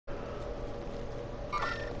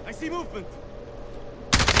I see movement.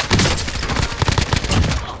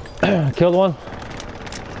 Killed one.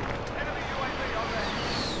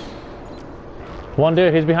 One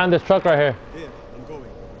dude, he's behind this truck right here. Here, I'm going.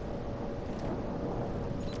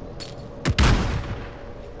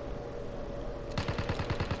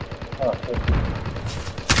 Oh, shit.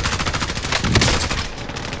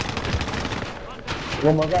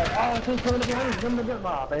 One more guy. Oh, it's just coming behind us. Coming behind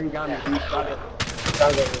us. Oh, there you got me. Got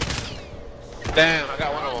it. Damn, I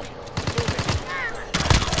got one of them.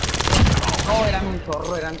 No, eran un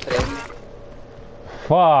chorro, eran tres.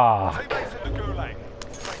 Fuck. Teammates in the gulag.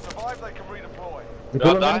 If they survive, they can redeploy. You Y'all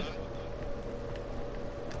kill him, died?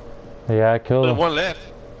 man? Yeah, I killed There's him. one left.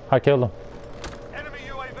 I killed him. Enemy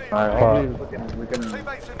UAV. Alright, Fuck. hopefully we can.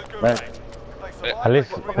 Teammates in the gulag. Right. If they survive, At least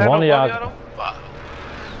they can redeploy. one of y'all, Fuck.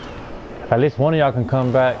 at least one of y'all can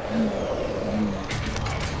come back.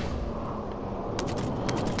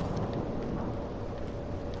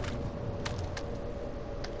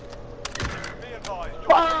 Be advised, you're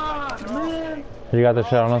Fuck, man! You got the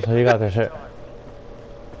shit on us. You got the shit.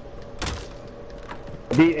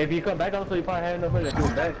 If you come back, also you probably have enough money to do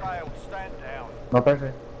it back. failed. Stand down. No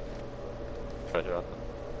pressure. Treasure out there.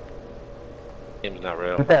 Game's not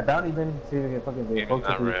real. Get that bounty, then. See if we can fucking Game's focus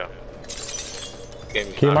not on real.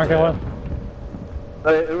 Game's Can you not mark that real.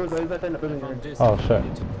 one? it. It was right there in the building. Here. Oh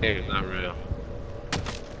shit. Game is not real.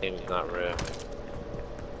 Game is not real.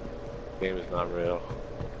 Game is not real.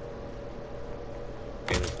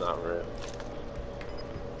 Game is not real.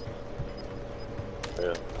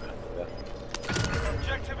 Real. Yeah.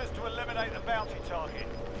 Objective is to eliminate the bounty target.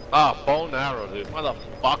 Ah, bow and arrow, dude.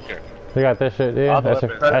 Motherfucker. You got this shit, dude. That's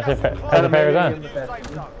your favorite gun. Safe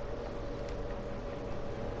zone.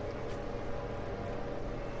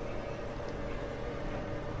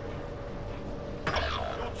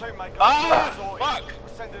 Your teammate got sorted. Fuck! We're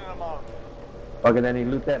sending them home. Okay, then he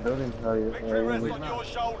loot that building. Oh, yeah. Victory rests on your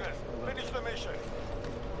shoulders. Finish the mission.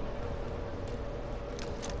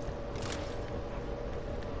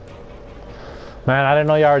 Man, I didn't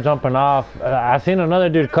know y'all were jumping off. I seen another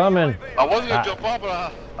dude coming. I wasn't gonna jump off,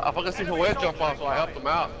 but I fucking see Joel jump off, so I helped him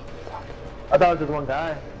out. I thought it was just one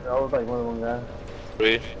guy. I was like one guy.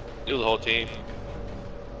 Three. It was the whole team.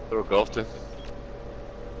 They were ghosting.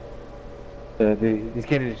 Dude, he's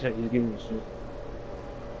getting the shit. He's getting the shit.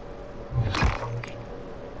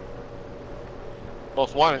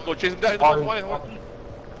 Most wanted. Go chase him down. He's the most wanted.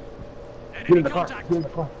 Get in the car. Get in the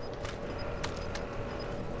car.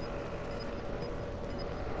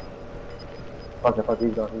 Fuck,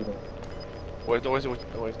 he's gone. He's gone. Wait. Gas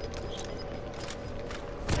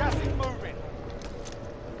is moving.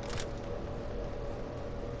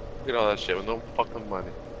 Get all that shit with no fucking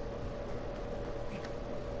money.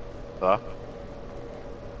 Huh?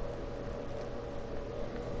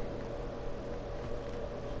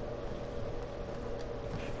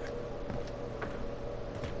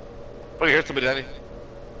 Okay, here's somebody, Danny.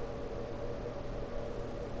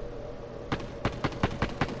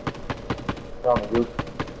 On the roof.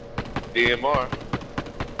 DMR.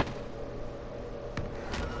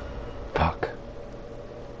 Fuck.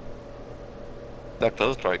 That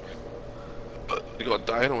does strike. But you're gonna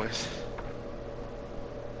die anyways.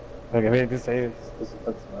 Okay, I mean, this is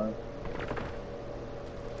that's fine.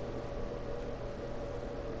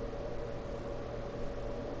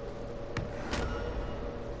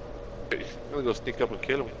 I'm gonna go sneak up and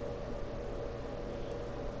kill him.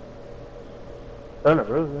 On the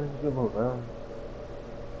roof, man. You can move around.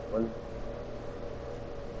 One.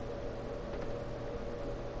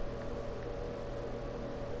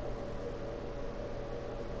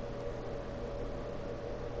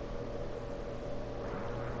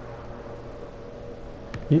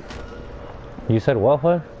 You said what,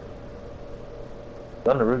 Flynn?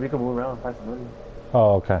 On the roof, you can move around and find some money.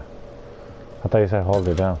 Oh, okay. I thought you said hold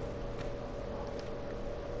it down.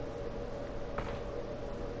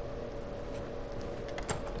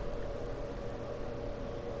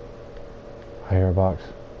 I hear a box.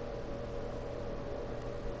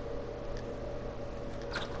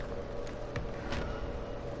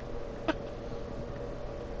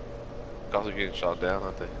 Guys are getting shot down,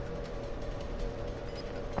 aren't they?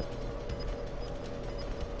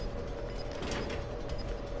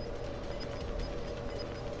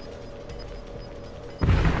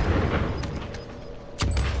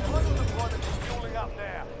 Final deployment is fueling up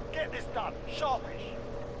now. Get this done. Sharpish.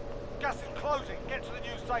 Gas is closing. Get to the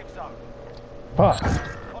new safe zone. Fuck.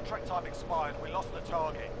 Contract time expired. We lost the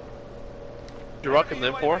target. You're rocking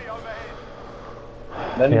them for? UAV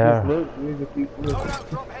overhead. Then Yeah. you just look. You just keep looking. Loadout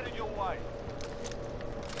drop headed your way.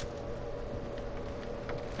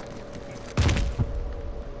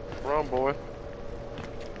 Run, boy.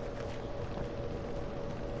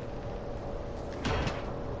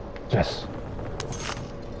 Yes.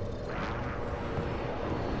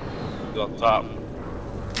 He's on top. Enemy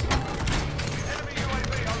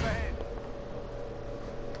UAV overhead.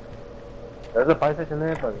 There's a fire station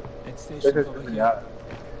there, but Next this station is over really here. out.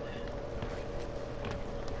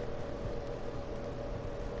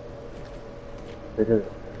 This is.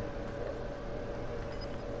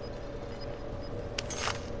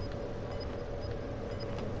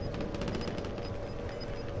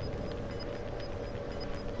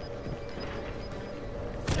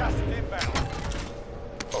 Gas is inbound.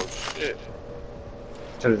 Oh shit.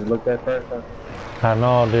 Should have looked at first. Huh? I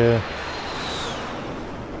know, dude.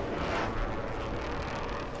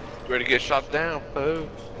 Ready to get shot down, boo.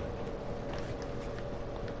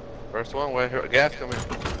 First one, wait, here, gas coming.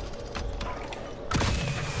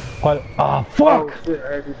 What? Ah, fuck! Oh shit, I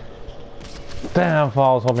heard you. Damn, I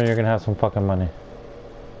was hoping you're gonna have some fucking money.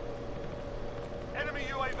 Enemy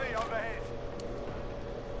UAV overhead.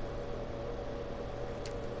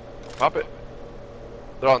 Pop it.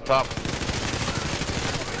 They're on top.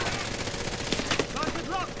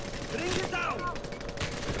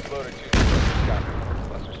 Loaded 2 copy.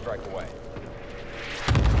 Lesser strike away.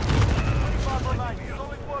 25 remaining.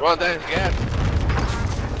 Solid work. Run, Danny, the gas.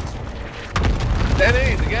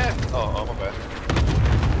 Danny, the gas. Oh, my bad.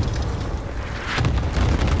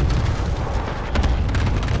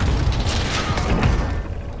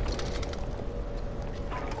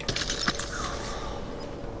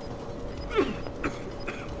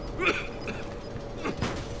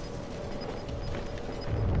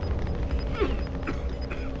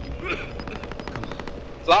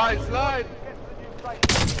 Slide, slide.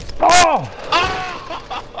 Oh!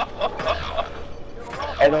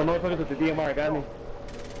 Hey, no motherfuckers with the DMR got me.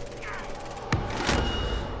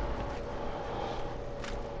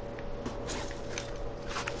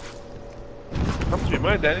 How much your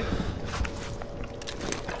money, Danny?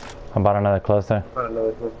 I bought another cluster. I don't know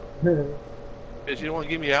what Bitch, you don't want to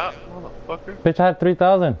get me out, motherfucker? Bitch, I had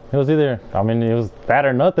 3,000. It was either, I mean, it was that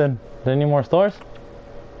or nothing. There any more stores?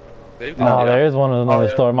 Dave, No, there is one in another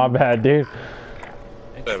yeah. store. My bad, dude.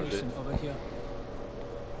 Next station over here.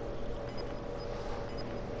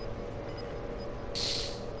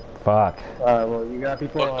 Fuck. well, you got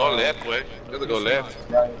people. Go left, way. You gotta go left.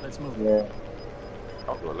 Right. Let's move. Yeah.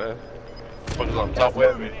 I'll go left. Fuckers on top,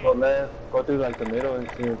 way. Go left. Go through like the middle and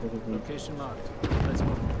see if we can. Location marked. Let's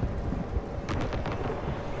move.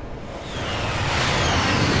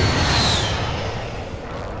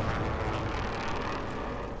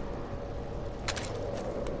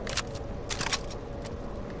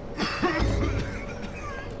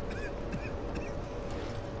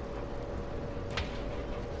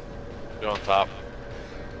 You're on top.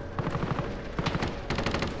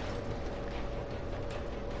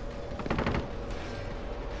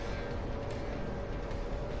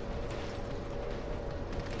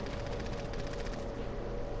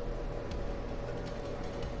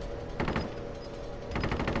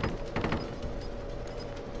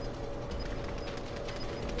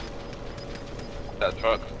 That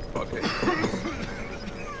truck. Okay. New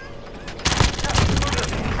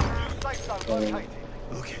safe zone located.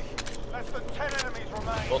 Okay. Less than 10 enemies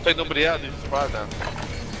remain. Don't take nobody out, dude. Surprise now.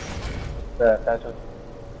 That's one.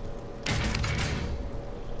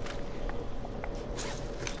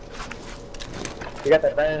 You got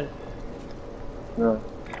that van? No.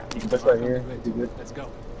 You can put right here. You good? Let's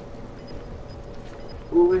go.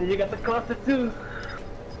 Ooh, you got the cluster too.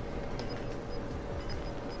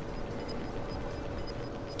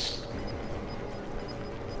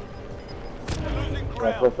 Losing That's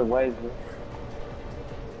ground. what's the ways, man.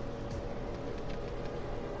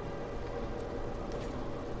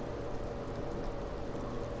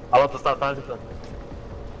 I want to start finding something.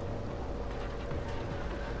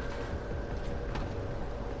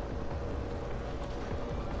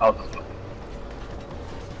 Oh.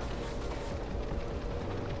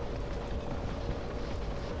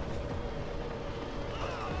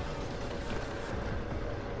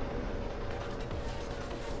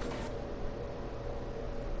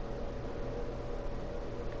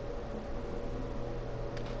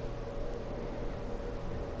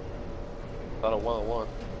 Not a one-on-one.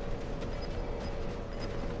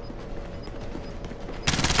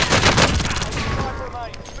 Five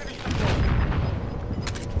remain. Finish the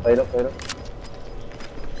job. Wait up, wait up.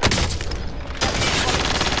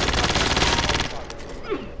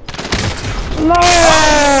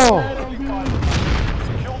 No!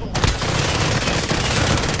 Secure the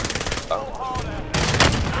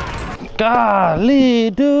win. Golly,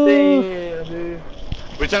 dude. Damn, dude.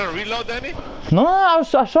 We're trying to reload, Danny? No, I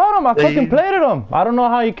shot him. I fucking plated him. I don't know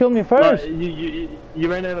how he killed me first. You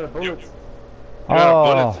ran out of bullets. You got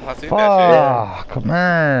Oh, bullets. I seen that fuck,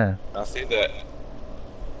 man. shit. I seen that.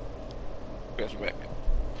 Catch me back.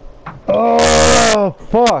 Oh,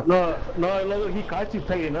 fuck. No, look, he caught you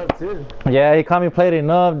playing up too. Yeah, he caught me plating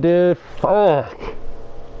up, dude. Fuck.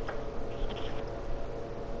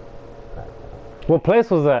 What place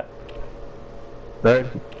was that? Third.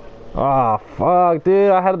 Oh, fuck,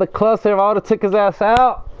 dude. I had the cluster. If I would have took his ass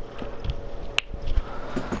out.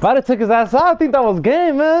 If I'd have took his ass out, I think that was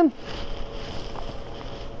game, man.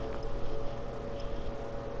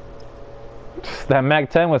 That Mac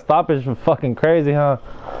 10 with stoppage was fucking crazy, huh?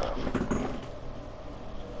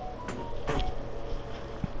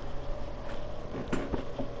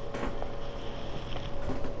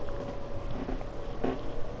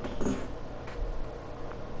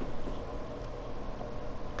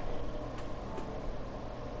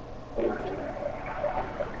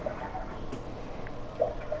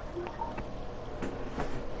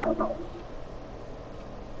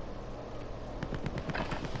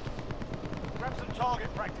 Grab some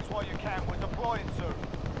target practice while you can. We're deploying soon.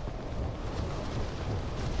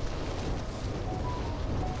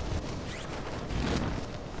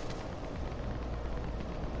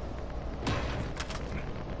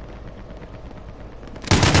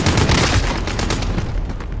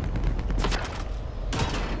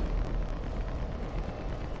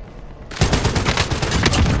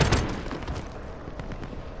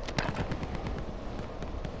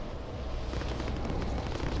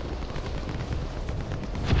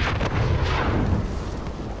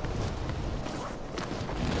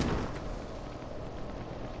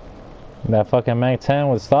 That fucking Mac 10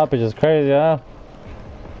 with stoppage is crazy, huh?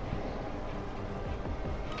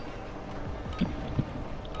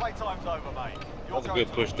 Playtime's over, mate. That was a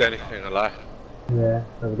good push, Danny. Ain't gonna lie. Yeah,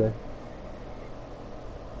 that was good.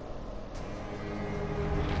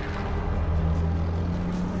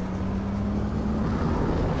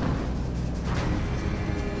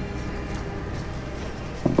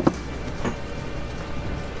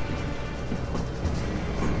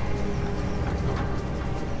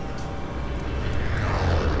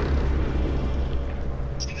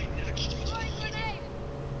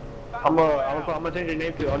 I'm gonna change your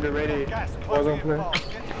name to underrated. Gas Warzone closing in player.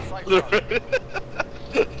 fast. Get to the safe zone.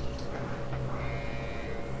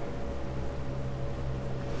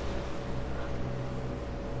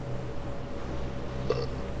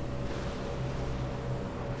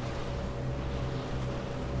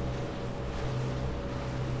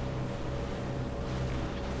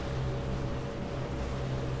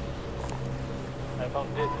 I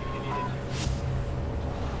found it.